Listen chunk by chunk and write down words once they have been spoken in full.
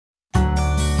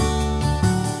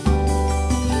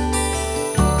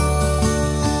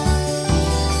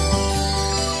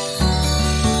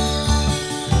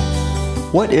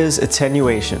What is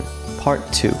attenuation? Part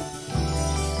 2.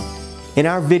 In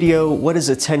our video, What is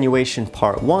Attenuation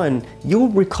Part 1, you'll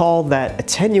recall that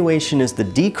attenuation is the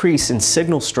decrease in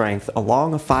signal strength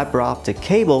along a fiber optic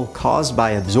cable caused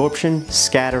by absorption,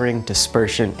 scattering,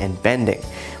 dispersion, and bending.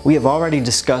 We have already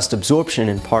discussed absorption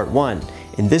in Part 1.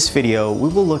 In this video, we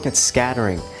will look at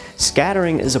scattering.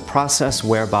 Scattering is a process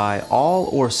whereby all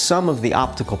or some of the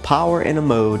optical power in a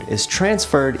mode is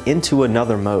transferred into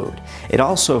another mode. It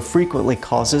also frequently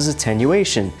causes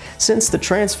attenuation, since the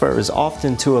transfer is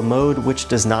often to a mode which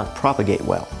does not propagate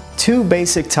well. Two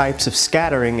basic types of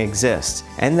scattering exist,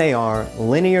 and they are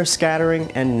linear scattering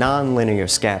and non-linear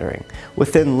scattering.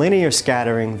 Within linear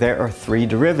scattering, there are three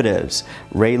derivatives: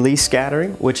 Rayleigh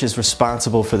scattering, which is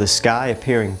responsible for the sky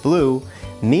appearing blue;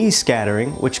 Mie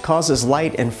scattering, which causes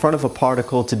light in front of a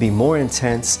particle to be more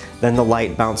intense than the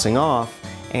light bouncing off;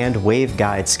 and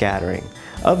waveguide scattering.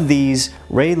 Of these,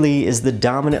 Rayleigh is the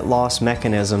dominant loss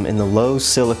mechanism in the low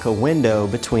silica window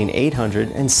between 800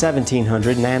 and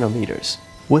 1700 nanometers.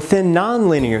 Within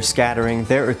nonlinear scattering,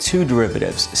 there are two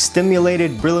derivatives: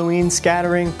 stimulated Brillouin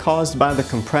scattering, caused by the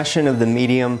compression of the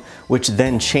medium, which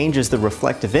then changes the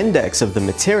reflective index of the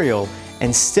material,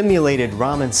 and stimulated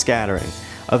Raman scattering.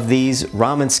 Of these,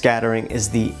 Raman scattering is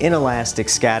the inelastic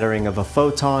scattering of a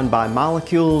photon by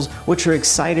molecules which are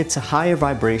excited to higher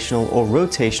vibrational or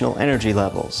rotational energy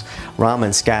levels.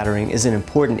 Raman scattering is an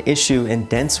important issue in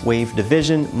dense wave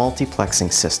division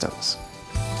multiplexing systems.